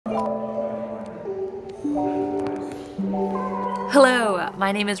Hello,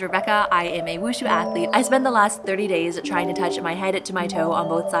 my name is Rebecca. I am a wushu athlete. I spent the last 30 days trying to touch my head to my toe on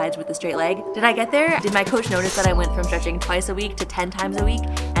both sides with a straight leg. Did I get there? Did my coach notice that I went from stretching twice a week to 10 times a week?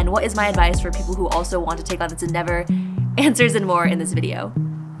 And what is my advice for people who also want to take on this endeavor? Answers and more in this video.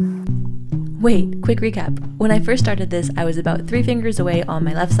 Wait, quick recap. When I first started this, I was about 3 fingers away on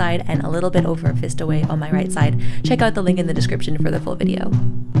my left side and a little bit over a fist away on my right side. Check out the link in the description for the full video.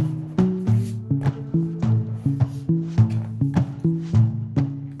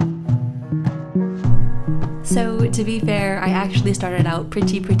 So to be fair, I actually started out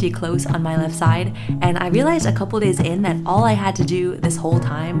pretty close on my left side, and I realized a couple days in that all I had to do this whole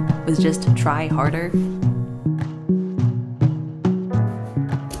time was just try harder.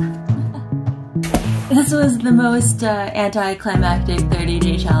 This was the most anticlimactic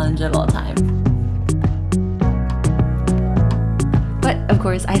 30-day challenge of all time. But of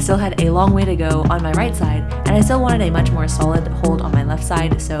course, I still had a long way to go on my right side, and I still wanted a much more solid hold on my left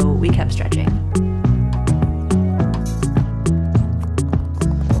side, so we kept stretching.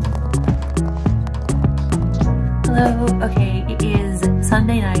 Hello, okay, it is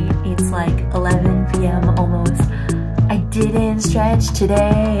Sunday night, it's like 11 p.m. almost. I didn't stretch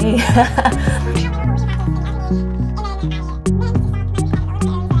today.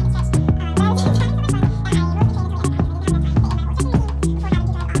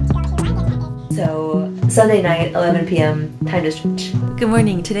 So, Sunday night, 11 p.m., time to stretch. Good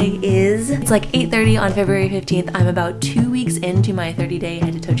morning, it's like 8:30 on February 15th. I'm about 2 weeks into my 30-day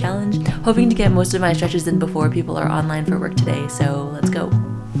head-to-toe challenge, hoping to get most of my stretches in before people are online for work today, so let's go.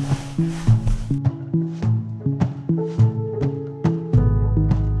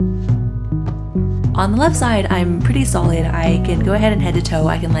 On the left side, I'm pretty solid. I can go ahead and head to toe.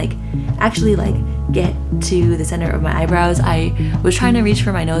 I can actually get to the center of my eyebrows. I was trying to reach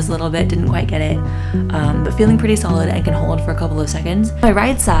for my nose a little bit, didn't quite get it, but feeling pretty solid and can hold for a couple of seconds. My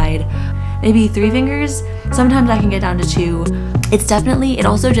right side, maybe 3 fingers. Sometimes I can get down to 2. It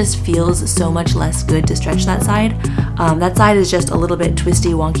also just feels so much less good to stretch that side. That side is just a little bit twisty,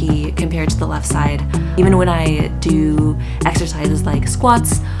 wonky compared to the left side. Even when I do exercises like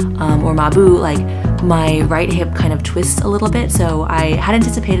squats or mabu, my right hip kind of twists a little bit, so I had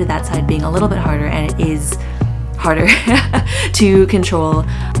anticipated that side being a little bit harder, and it is harder to control.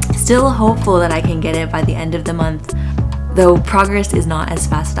 Still hopeful that I can get it by the end of the month, though progress is not as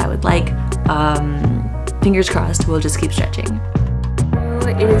fast as I would like. Fingers crossed, we'll just keep stretching.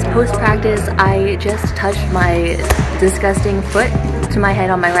 It is post-practice. I just touched my disgusting foot to my head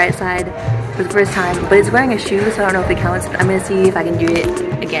on my right side for the first time, but it's wearing a shoe, so I don't know if it counts, but I'm gonna see if I can do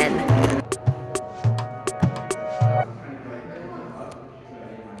it again.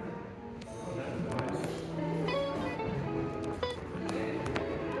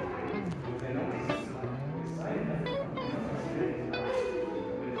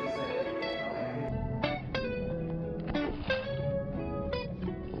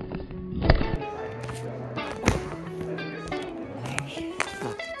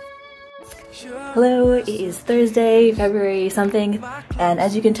 Hello, it is Thursday, February something, and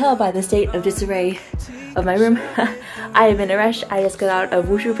as you can tell by the state of disarray of my room, I am in a rush. I just got out of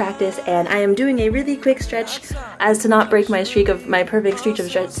wushu practice and I am doing a really quick stretch as to not break my perfect streak of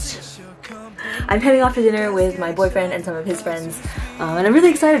stretch. I'm heading off to dinner with my boyfriend and some of his friends, and I'm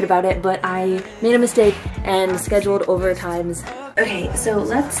really excited about it, but I made a mistake and scheduled overtimes. Okay, so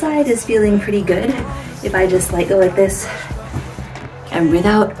left side is feeling pretty good. If I just go like this and breathe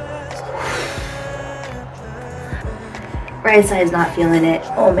out. Right side's not feeling it.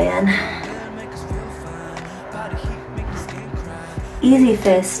 Oh man. Easy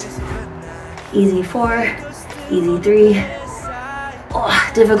fist. Easy 4. Easy 3.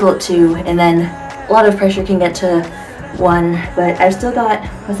 Oh, difficult 2. And then a lot of pressure can get to 1. But I've still got,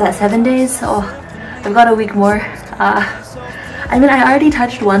 what's that, 7 days? Oh, I've got a week more. I mean, I already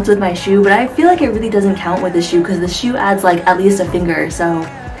touched once with my shoe, but I feel like it really doesn't count with the shoe because the shoe adds at least a finger, so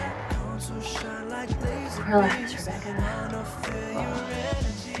relax, Rebecca.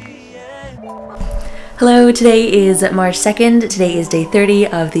 Hello, today is March 2nd. Today is day 30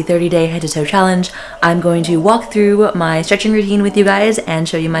 of the 30-day head-to-toe challenge. I'm going to walk through my stretching routine with you guys and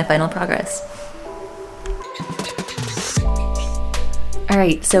show you my final progress.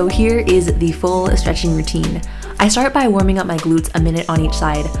 Alright, so here is the full stretching routine. I start by warming up my glutes a minute on each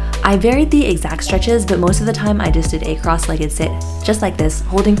side. I varied the exact stretches, but most of the time I just did a cross-legged sit, just like this,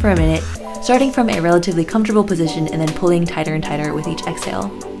 holding for a minute, starting from a relatively comfortable position and then pulling tighter and tighter with each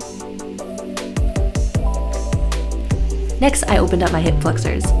exhale. Next, I opened up my hip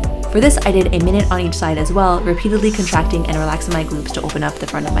flexors. For this, I did a minute on each side as well, repeatedly contracting and relaxing my glutes to open up the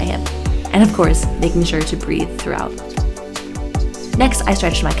front of my hip. And of course, making sure to breathe throughout. Next, I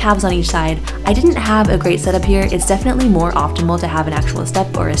stretched my calves on each side. I didn't have a great setup here. It's definitely more optimal to have an actual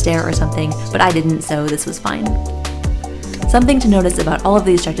step or a stair or something, but I didn't, so this was fine. Something to notice about all of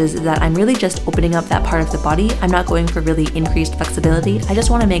these stretches is that I'm really just opening up that part of the body. I'm not going for really increased flexibility. I just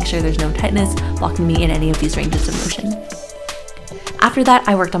want to make sure there's no tightness blocking me in any of these ranges of motion. After that,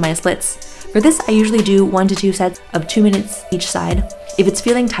 I worked on my splits. For this, I usually do 1 to 2 sets of 2 minutes each side. If it's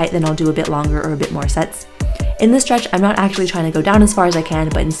feeling tight, then I'll do a bit longer or a bit more sets. In this stretch, I'm not actually trying to go down as far as I can,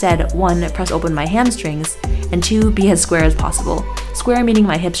 but instead, 1, press open my hamstrings, and 2, be as square as possible. Square meaning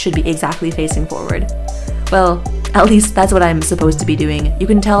my hips should be exactly facing forward. Well, at least that's what I'm supposed to be doing. You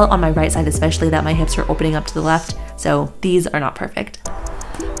can tell on my right side especially that my hips are opening up to the left, so these are not perfect.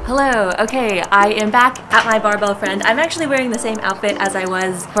 Hello, okay, I am back at my barbell friend. I'm actually wearing the same outfit as I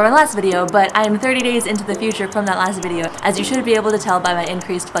was for my last video, but I'm 30 days into the future from that last video, as you should be able to tell by my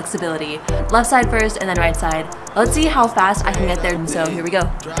increased flexibility. Left side first and then right side. Let's see how fast I can get there, so here we go.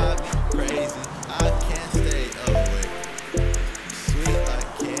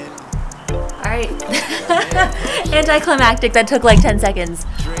 Alright, anticlimactic, that took like 10 seconds.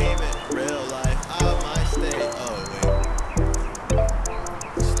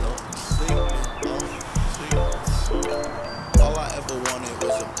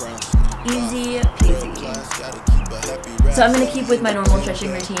 Easy peasy. So I'm going to keep with my normal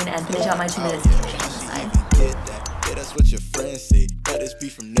stretching routine and finish out my 2 minutes on the side. That's what your friends say. Let us be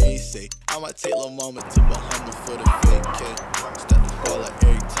from naysay. I might take a little moment to be humble for the fake kid.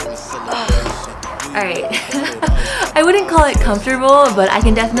 Alright. I wouldn't call it comfortable, but I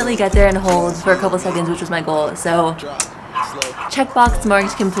can definitely get there and hold for a couple seconds, which was my goal. So, checkbox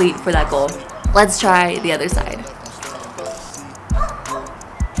marked complete for that goal. Let's try the other side.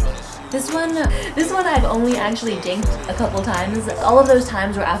 This one I've only actually dinked a couple times. All of those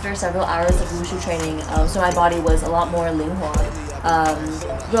times were after several hours of wushu training, so my body was a lot more linghua.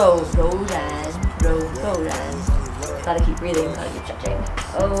 Ran. Gotta keep breathing, gotta keep stretching.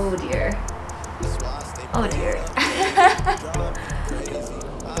 Oh dear. Oh dear.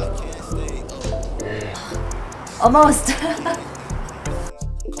 Almost.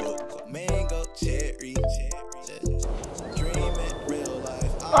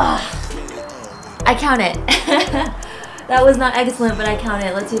 I count it. That was not excellent, but I count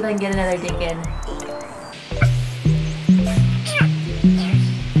it. Let's see if I can get another dink in.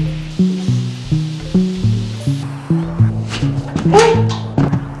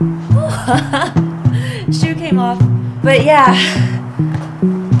 Shoe came off, but yeah.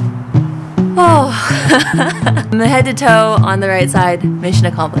 Oh. The head to toe on the right side, mission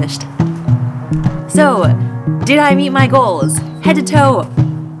accomplished. So, did I meet my goals? Head to toe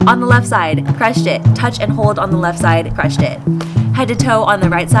on the left side, crushed it. Touch and hold on the left side, crushed it. Head to toe on the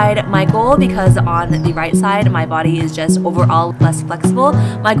right side. My goal, because on the right side my body is just overall less flexible,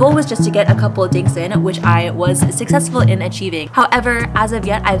 my goal was just to get a couple of dinks in, which I was successful in achieving. However, as of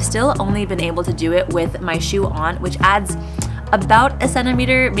yet, I've still only been able to do it with my shoe on, which adds about a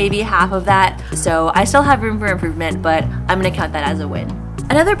centimeter, maybe half of that. So I still have room for improvement, but I'm gonna count that as a win.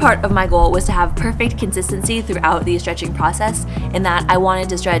 Another part of my goal was to have perfect consistency throughout the stretching process, in that I wanted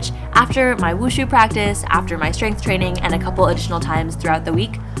to stretch after my wushu practice, after my strength training, and a couple additional times throughout the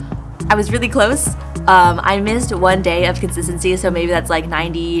week. I was really close. I missed 1 day of consistency, so maybe that's like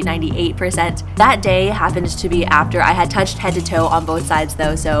 98%. That day happened to be after I had touched head to toe on both sides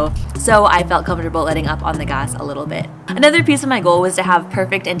though, so I felt comfortable letting up on the gas a little bit. Another piece of my goal was to have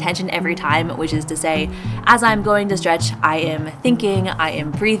perfect intention every time, which is to say, as I'm going to stretch, I am thinking, I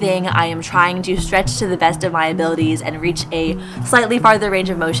am breathing, I am trying to stretch to the best of my abilities and reach a slightly farther range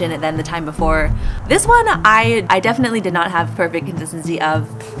of motion than the time before. This one, I definitely did not have perfect consistency of.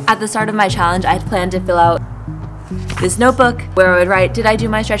 At the start of my challenge, I had planned to fill out this notebook where I would write, did I do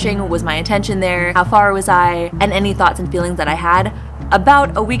my stretching? Was my intention there? How far was I? And any thoughts and feelings that I had.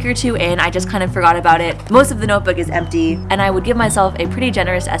 About a week or two in, I just kind of forgot about it. Most of the notebook is empty, and I would give myself a pretty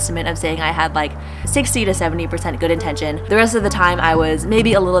generous estimate of saying I had like 60 to 70% good intention. The rest of the time I was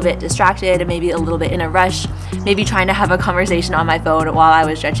maybe a little bit distracted, maybe a little bit in a rush, maybe trying to have a conversation on my phone while I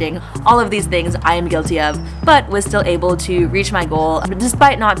was stretching. All of these things I am guilty of, but was still able to reach my goal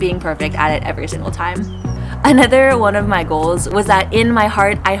despite not being perfect at it every single time. Another one of my goals was that in my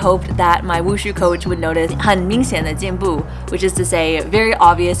heart, I hoped that my wushu coach would notice 很明显的进步, which is to say, very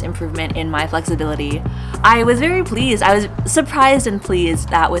obvious improvement in my flexibility. I was very pleased. I was surprised and pleased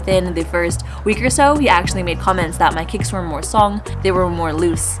that within the first week or so, he actually made comments that my kicks were more song, they were more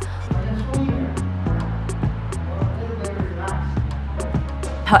loose.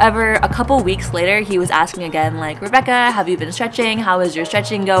 However, a couple weeks later, he was asking again, like, Rebecca, have you been stretching? How is your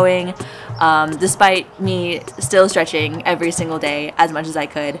stretching going? Despite me still stretching every single day as much as I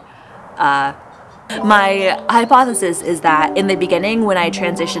could. My hypothesis is that in the beginning, when I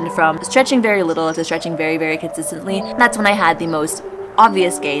transitioned from stretching very little to stretching very, very consistently, that's when I had the most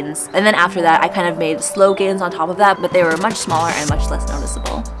obvious gains. And then after that, I kind of made slow gains on top of that, but they were much smaller and much less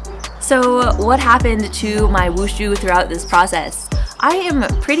noticeable. So what happened to my wushu throughout this process? I am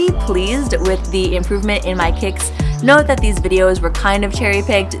pretty pleased with the improvement in my kicks. Note that these videos were kind of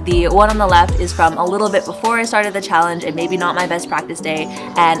cherry-picked. The one on the left is from a little bit before I started the challenge and maybe not my best practice day,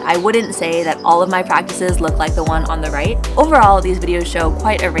 and I wouldn't say that all of my practices look like the one on the right. Overall, these videos show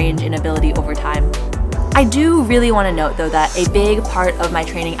quite a range in ability over time. I do really want to note though that a big part of my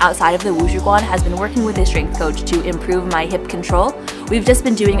training outside of the wushu has been working with a strength coach to improve my hip control. We've just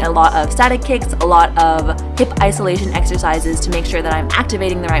been doing a lot of static kicks, a lot of hip isolation exercises to make sure that I'm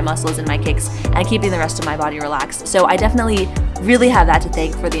activating the right muscles in my kicks and keeping the rest of my body relaxed. So I definitely really have that to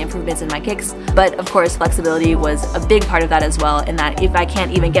thank for the improvements in my kicks, but of course flexibility was a big part of that as well, in that if I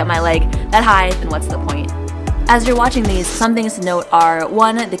can't even get my leg that high, then what's the point? As you're watching these, some things to note are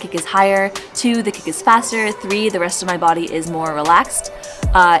 1, the kick is higher, 2, the kick is faster, 3, the rest of my body is more relaxed.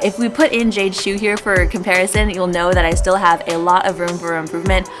 If we put in Jade's shoe here for comparison, you'll know that I still have a lot of room for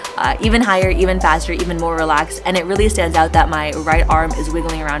improvement, even higher, even faster, even more relaxed, and it really stands out that my right arm is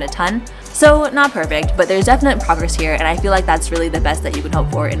wiggling around a ton. So not perfect, but there's definite progress here, and I feel like that's really the best that you can hope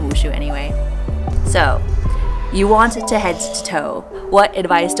for in wushu anyway. So, you want to head to toe. What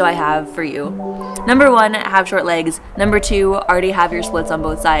advice do I have for you? Number 1, have short legs. Number 2, already have your splits on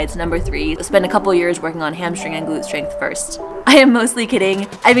both sides. Number 3, spend a couple years working on hamstring and glute strength first. I am mostly kidding.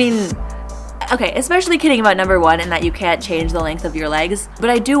 I mean, okay, especially kidding about number 1 and that you can't change the length of your legs, but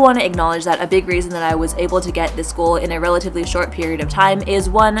I do want to acknowledge that a big reason that I was able to get this goal in a relatively short period of time is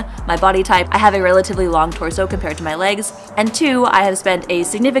 1, my body type. I have a relatively long torso compared to my legs, and 2, I have spent a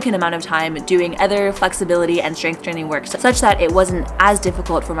significant amount of time doing other flexibility and strength training work such that it wasn't as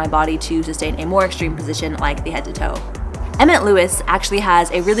difficult for my body to sustain a more extreme position like the head to toe. Emmett Lewis actually has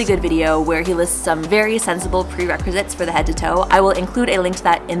a really good video where he lists some very sensible prerequisites for the head to toe. I will include a link to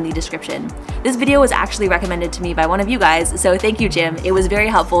that in the description. This video was actually recommended to me by one of you guys, so thank you, Jim. It was very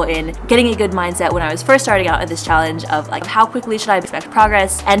helpful in getting a good mindset when I was first starting out at this challenge of like how quickly should I expect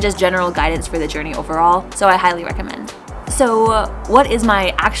progress and just general guidance for the journey overall, so I highly recommend. So what is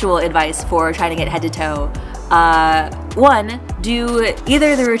my actual advice for trying to get head to toe? 1, do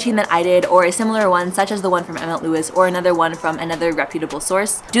either the routine that I did or a similar one such as the one from Emmett Lewis or another one from another reputable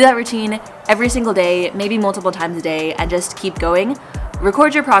source. Do that routine every single day, maybe multiple times a day, and just keep going.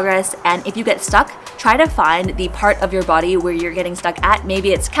 Record your progress, and if you get stuck, try to find the part of your body where you're getting stuck at.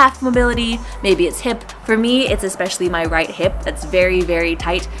 Maybe it's calf mobility, maybe it's hip. For me, it's especially my right hip that's very, very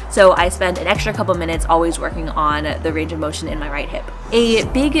tight, so I spend an extra couple minutes always working on the range of motion in my right hip. A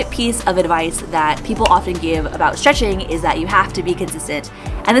big piece of advice that people often give about stretching is that you have to be consistent.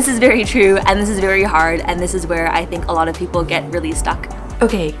 And this is very true, and this is very hard, and this is where I think a lot of people get really stuck.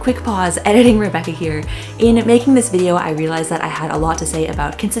 Okay, quick pause, editing Rebecca here. In making this video, I realized that I had a lot to say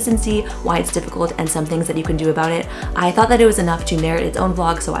about consistency, why it's difficult, and some things that you can do about it. I thought that it was enough to merit its own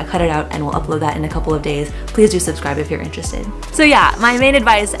vlog, so I cut it out and will upload that in a couple of days. Please do subscribe if you're interested. So yeah, my main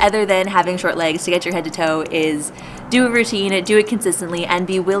advice, other than having short legs to get your head to toe, is do a routine, do it consistently, and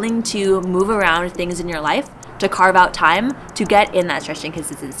be willing to move around things in your life to carve out time to get in that stretching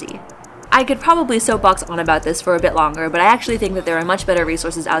consistency. I could probably soapbox on about this for a bit longer, but I actually think that there are much better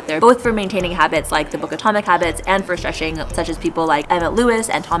resources out there, both for maintaining habits like the book Atomic Habits and for stretching, such as people like Emmett Lewis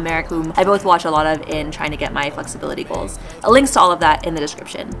and Tom Merrick, whom I both watch a lot of in trying to get my flexibility goals. Links to all of that in the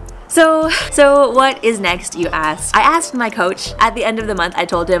description. So what is next, you asked? I asked my coach. At the end of the month, I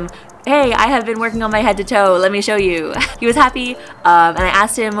told him, hey, I have been working on my head to toe, let me show you. He was happy, and I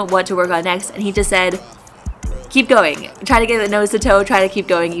asked him what to work on next, and he just said, keep going. Try to get the nose to toe, try to keep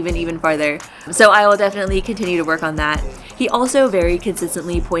going even farther. So I will definitely continue to work on that. He also very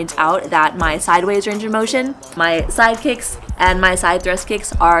consistently points out that my sideways range of motion, my side kicks, and my side thrust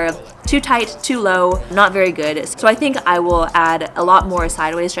kicks are too tight, too low, not very good. So I think I will add a lot more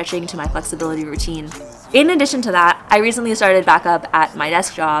sideways stretching to my flexibility routine. In addition to that, I recently started back up at my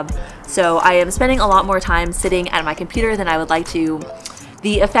desk job, so I am spending a lot more time sitting at my computer than I would like to.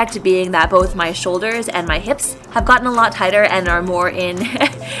 The effect being that both my shoulders and my hips have gotten a lot tighter and are more in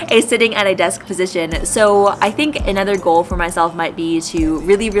a sitting at a desk position. So I think another goal for myself might be to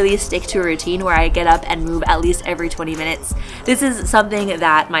really stick to a routine where I get up and move at least every 20 minutes. This is something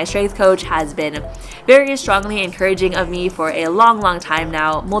that my strength coach has been very strongly encouraging of me for a long time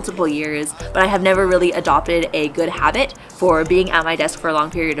now, multiple years, but I have never really adopted a good habit for being at my desk for a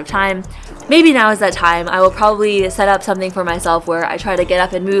long period of time. Maybe now is that time. I will probably set up something for myself where I try to get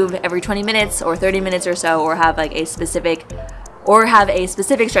up and move every 20 minutes or 30 minutes or so, or have like a specific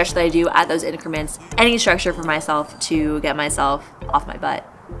stretch that I do at those increments. Any structure for myself to get myself off my butt.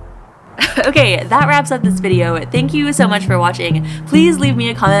 Okay, that wraps up this video. Thank you so much for watching. Please leave me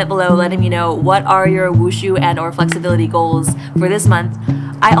a comment below letting me know what are your wushu and or flexibility goals for this month.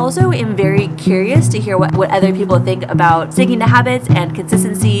 I also am very curious to hear what other people think about sticking to habits and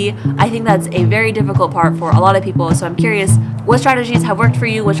consistency. I think that's a very difficult part for a lot of people, so I'm curious what strategies have worked for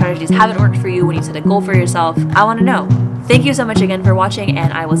you, what strategies haven't worked for you when you set a goal for yourself. I want to know. Thank you so much again for watching,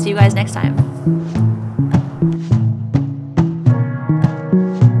 and I will see you guys next time.